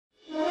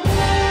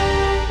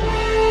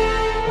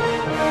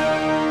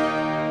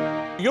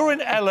you're in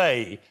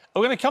LA.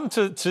 We're going to come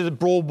to the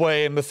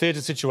Broadway and the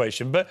theatre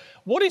situation, but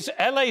what is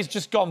LA's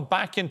just gone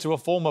back into a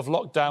form of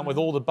lockdown with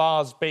all the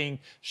bars being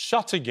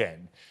shut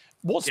again.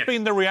 What's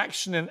been the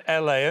reaction in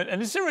LA?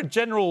 And is there a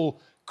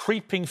general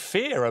creeping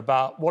fear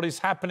about what is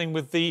happening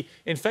with the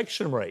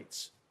infection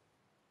rates?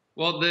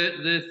 Well,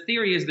 the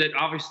theory is that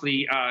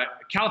obviously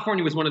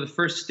California was one of the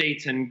first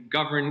states, and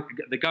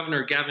the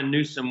governor, Gavin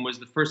Newsom, was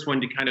the first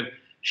one to kind of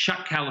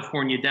shut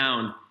California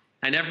down.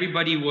 And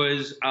everybody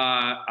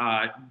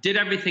did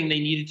everything they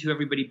needed to.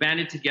 Everybody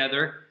banded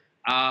together.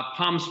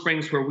 Palm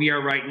Springs, where we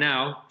are right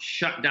now,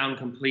 shut down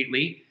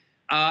completely.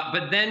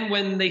 But then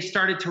when they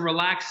started to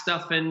relax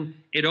stuff and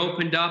it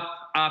opened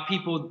up,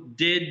 people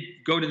did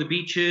go to the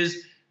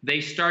beaches.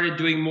 They started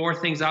doing more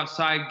things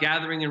outside,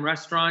 gathering in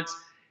restaurants.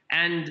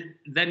 And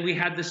then we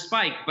had the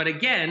spike. But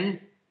again,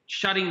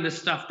 shutting the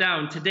stuff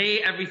down. Today,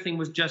 everything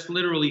was just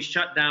literally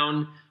shut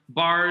down.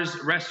 Bars,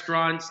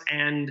 restaurants,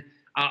 and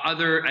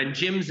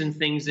gyms and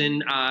things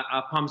in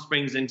Palm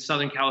Springs in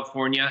Southern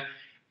California.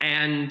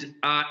 And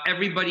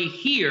everybody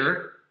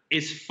here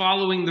is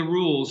following the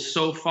rules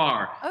so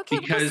far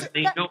because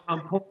they know how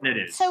important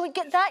it is. So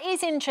that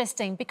is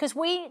interesting because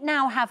we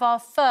now have our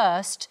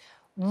first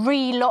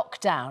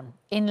re-lockdown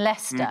in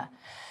Leicester.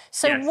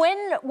 So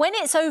when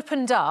it's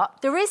opened up,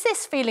 there is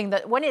this feeling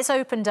that when it's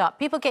opened up,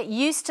 people get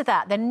used to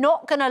that. They're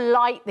not going to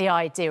like the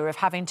idea of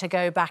having to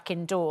go back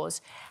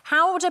indoors.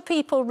 How do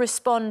people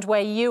respond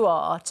where you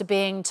are to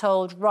being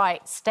told,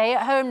 right, stay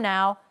at home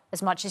now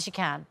as much as you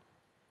can?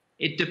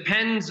 It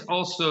depends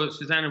also,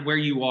 Susanna, where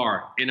you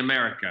are in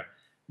America.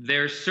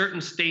 There's certain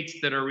states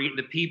that are,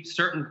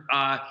 certain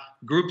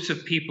groups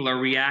of people are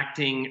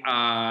reacting,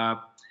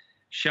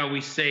 shall we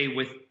say,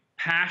 with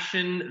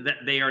passion that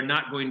they are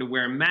not going to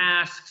wear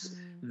masks.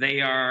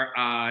 They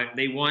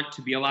want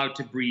to be allowed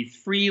to breathe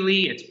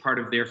freely. It's part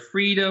of their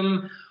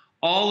freedom.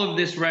 All of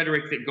this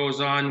rhetoric that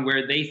goes on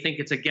where they think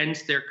it's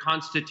against their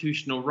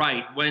constitutional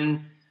right,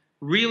 when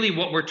really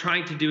what we're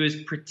trying to do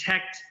is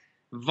protect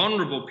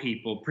vulnerable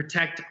people,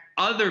 protect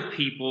other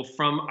people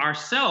from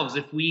ourselves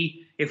if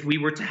we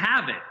were to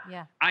have it.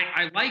 Yeah.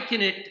 I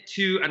liken it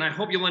to, and I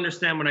hope you'll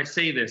understand when I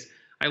say this,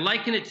 I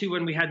liken it to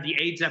when we had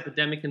the AIDS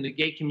epidemic in the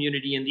gay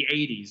community in the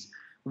 80s.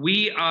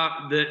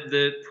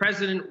 The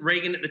President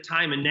Reagan at the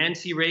time and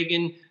Nancy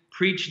Reagan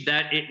preached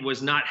that it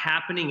was not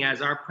happening,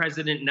 as our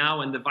president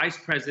now and the vice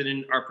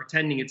president are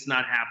pretending it's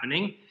not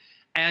happening.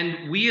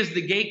 And we as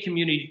the gay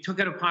community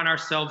took it upon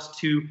ourselves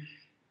to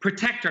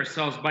protect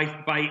ourselves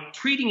by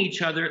treating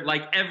each other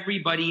like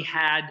everybody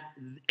had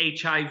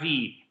HIV.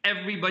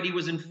 Everybody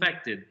was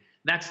infected.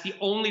 That's the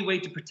only way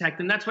to protect.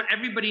 And that's what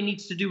everybody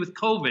needs to do with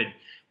COVID.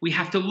 We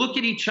have to look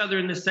at each other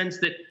in the sense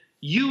that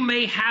you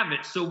may have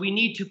it, so we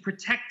need to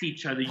protect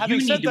each other.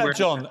 Having said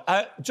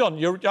that, John,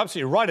 you're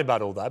absolutely right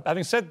about all that.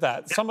 Having said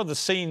that, some of the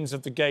scenes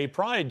of the gay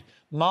pride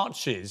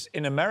marches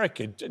in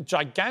America,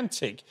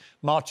 gigantic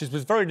marches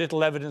with very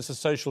little evidence of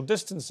social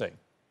distancing.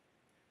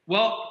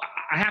 Well,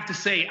 I have to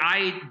say,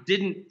 I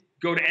didn't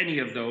go to any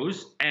of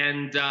those,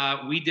 and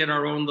we did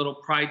our own little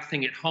pride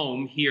thing at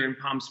home here in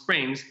Palm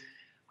Springs.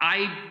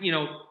 I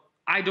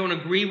don't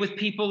agree with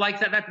people like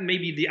that. That may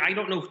be I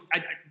don't know.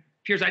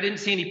 Piers, I didn't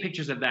see any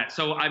pictures of that.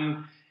 So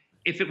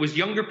if it was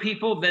younger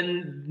people,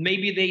 then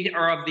maybe they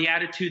are of the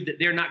attitude that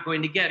they're not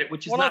going to get it,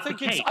 which is not the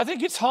case. I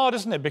think it's hard,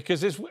 isn't it?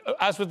 Because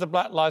as with the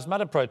Black Lives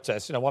Matter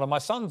protests, one of my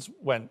sons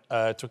went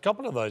to a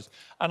couple of those,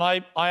 and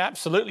I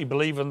absolutely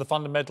believe in the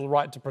fundamental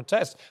right to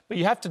protest, but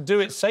you have to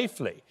do it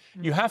safely.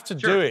 You have to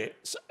do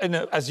it,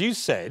 as you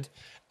said,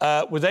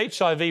 with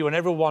HIV, when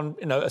everyone,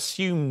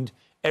 assumed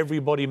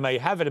everybody may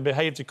have it and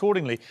behaved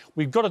accordingly.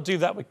 We've got to do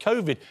that with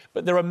COVID.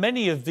 But there are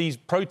many of these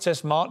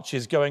protest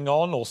marches going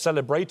on, or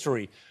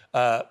celebratory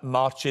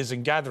marches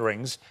and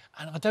gatherings,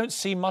 and I don't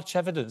see much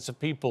evidence of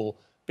people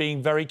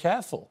being very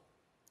careful.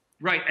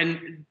 Right,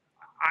 and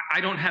I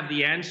don't have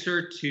the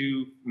answer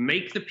to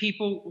make the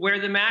people wear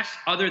the mask,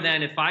 other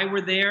than if I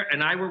were there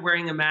and I were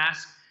wearing a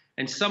mask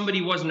and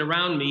somebody wasn't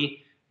around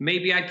me,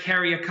 maybe I'd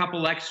carry a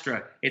couple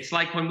extra. It's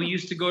like when we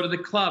used to go to the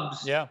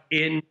clubs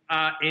in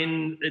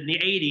the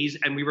 80s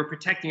and we were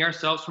protecting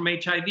ourselves from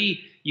HIV.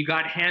 You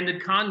got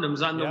handed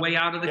condoms on the way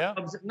out of the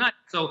clubs at night.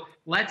 So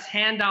let's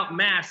hand out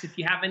masks. If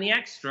you have any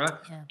extra,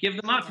 give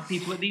them out to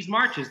people at these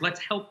marches. Let's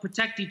help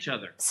protect each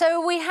other.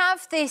 So we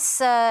have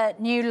this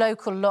new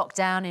local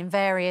lockdown in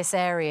various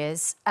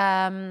areas.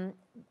 And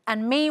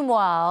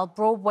meanwhile,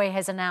 Broadway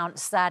has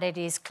announced that it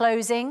is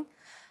closing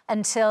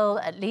until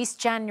at least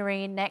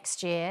January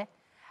next year.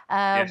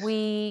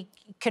 We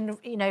can,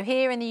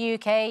 here in the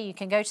UK, you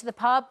can go to the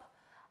pub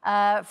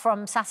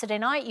from Saturday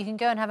night. You can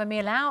go and have a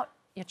meal out.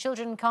 Your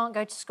children can't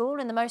go to school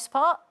in the most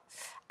part.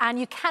 And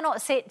you cannot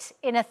sit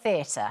in a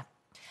theatre.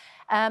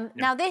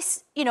 Now,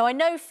 this, I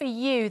know for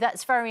you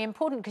that's very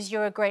important because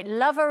you're a great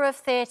lover of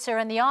theatre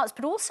and the arts,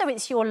 but also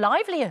it's your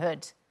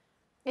livelihood,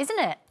 isn't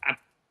it?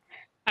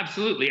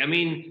 Absolutely. I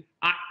mean,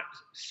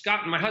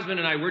 Scott, my husband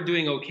and I, we're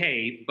doing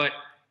okay, but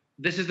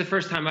this is the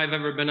first time I've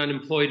ever been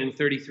unemployed in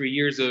 33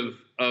 years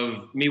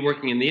of me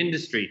working in the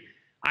industry.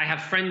 I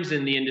have friends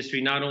in the industry,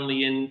 not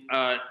only in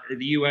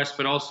the US,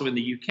 but also in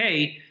the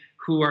UK,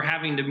 who are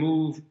having to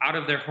move out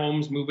of their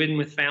homes, move in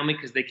with family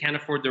because they can't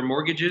afford their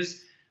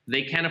mortgages.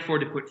 They can't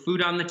afford to put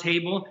food on the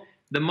table.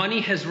 The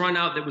money has run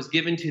out that was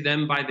given to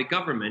them by the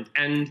government.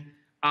 And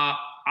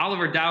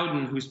Oliver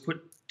Dowden, who's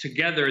put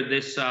together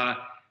this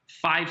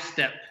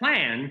 5-step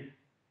plan,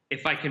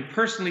 if I can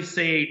personally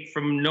say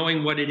from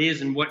knowing what it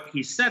is and what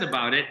he said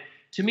about it,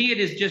 to me it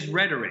is just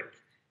rhetoric.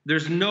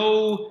 There's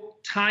no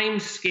time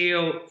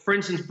scale. For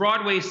instance,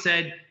 Broadway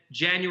said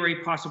January,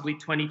 possibly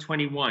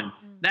 2021.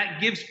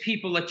 That gives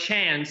people a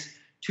chance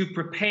to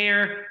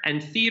prepare,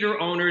 and theater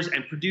owners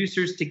and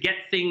producers to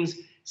get things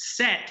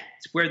set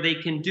where they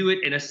can do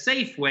it in a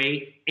safe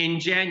way in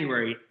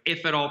January,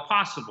 if at all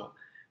possible.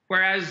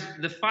 Whereas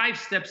the 5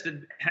 steps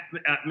that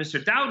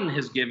Mr. Dowden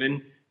has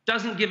given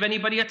doesn't give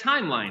anybody a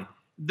timeline.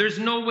 There's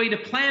no way to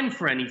plan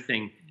for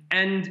anything.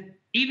 And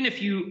even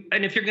if you're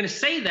going to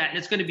say that and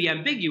it's going to be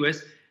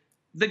ambiguous,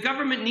 the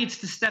government needs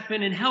to step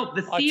in and help.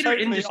 The theatre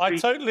industry... I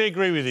totally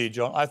agree with you,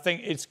 John. I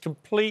think it's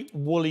complete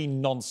woolly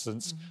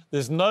nonsense.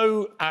 There's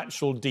no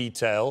actual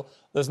detail.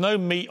 There's no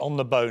meat on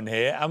the bone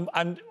here.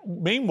 And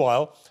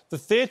meanwhile, the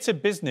theatre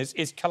business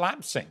is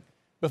collapsing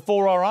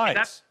before our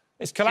eyes.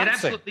 It's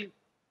collapsing.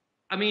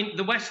 I mean,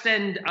 the West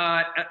End,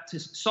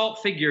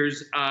 SALT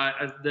figures,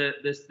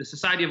 the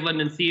Society of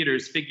London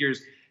Theatres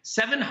figures,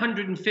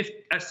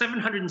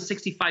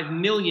 £765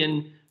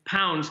 million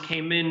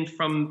came in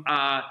from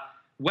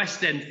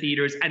West End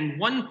theatres, and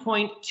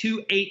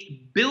 £1.28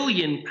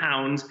 billion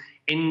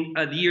in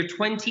the year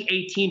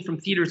 2018 from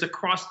theatres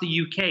across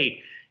the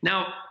UK.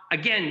 Now,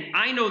 again,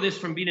 I know this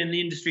from being in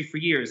the industry for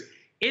years.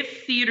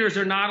 If theatres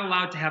are not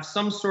allowed to have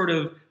some sort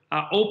of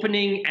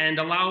opening and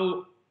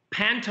allow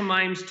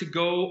pantomimes to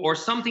go or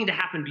something to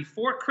happen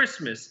before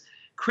Christmas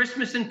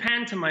and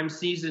pantomime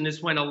season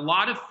is when a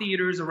lot of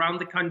theatres around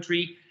the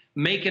country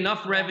make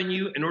enough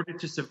revenue in order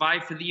to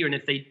survive for the year. And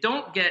if they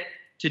don't get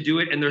to do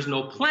it and there's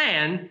no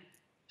plan,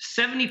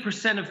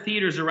 70% of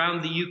theatres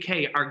around the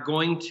UK are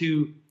going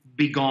to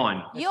be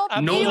gone. You're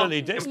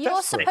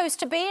supposed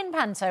to be in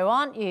Panto,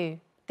 aren't you,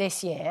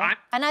 this year?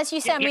 And as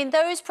you say, I mean,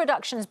 those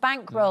productions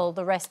bankroll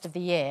the rest of the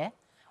year.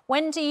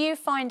 When do you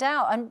find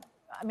out? And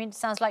I mean, it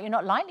sounds like you're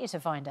not likely to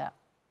find out.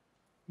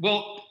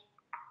 Well,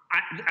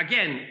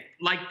 again,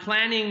 like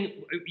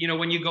planning, you know,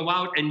 when you go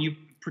out and you're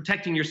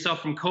protecting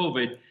yourself from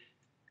COVID,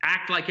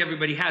 act like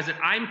everybody has it.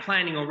 I'm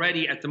planning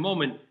already at the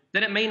moment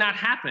that it may not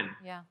happen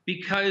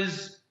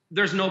because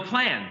there's no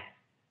plan.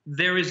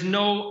 There is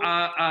no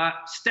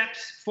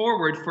steps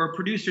forward for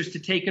producers to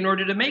take in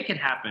order to make it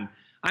happen.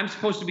 I'm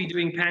supposed to be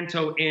doing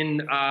Panto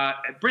in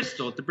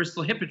Bristol, at the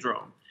Bristol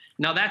Hippodrome.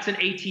 Now, that's an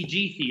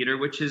ATG theatre,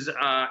 which is,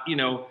 you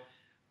know,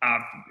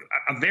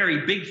 a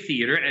very big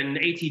theatre, and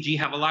ATG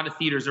have a lot of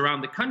theatres around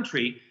the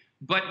country.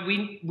 But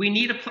we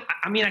need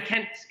I mean, I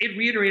can't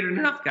reiterate it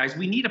enough, guys.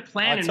 We need a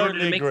plan in order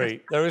to make... I totally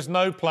agree. There is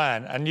no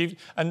plan, and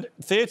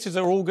theatres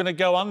are all going to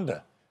go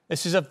under.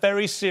 This is a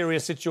very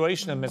serious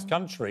situation in this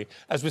country,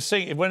 as we're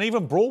seeing, when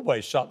even Broadway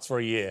shuts for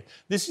a year.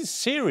 This is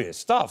serious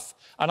stuff.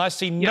 And I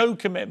see no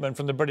commitment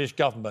from the British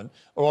government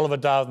or Oliver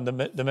Dowden,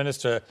 the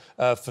Minister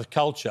for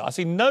Culture. I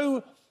see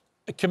no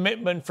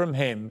commitment from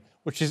him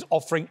which is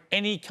offering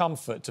any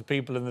comfort to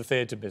people in the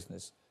theatre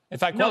business. In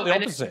fact, quite the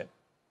opposite.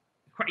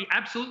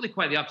 Absolutely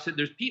quite the opposite.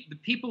 The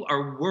people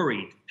are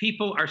worried.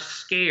 People are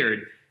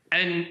scared.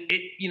 And,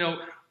 you know,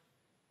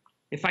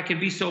 if I can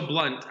be so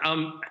blunt,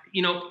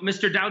 you know,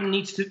 Mr. Dowden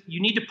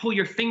you need to pull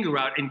your finger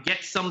out and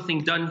get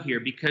something done here,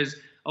 because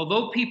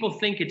although people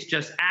think it's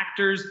just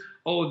actors,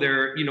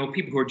 they're, you know,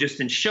 people who are just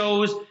in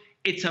shows,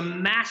 it's a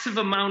massive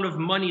amount of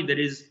money that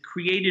is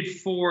created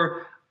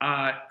for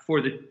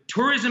the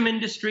tourism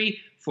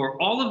industry,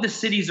 for all of the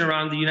cities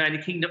around the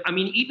United Kingdom. I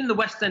mean, even the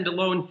West End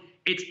alone,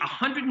 it's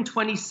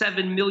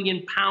 £127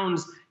 million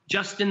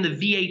just in the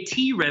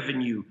VAT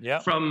revenue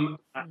from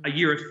a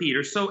year of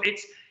theatre. So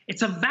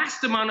it's a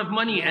vast amount of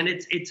money, and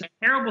it's a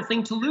terrible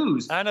thing to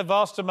lose. And a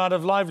vast amount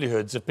of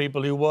livelihoods of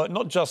people who work,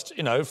 not just,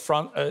 you know,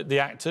 the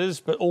actors,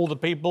 but all the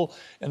people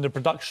in the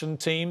production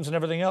teams and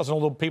everything else, and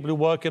all the people who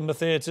work in the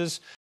theatres.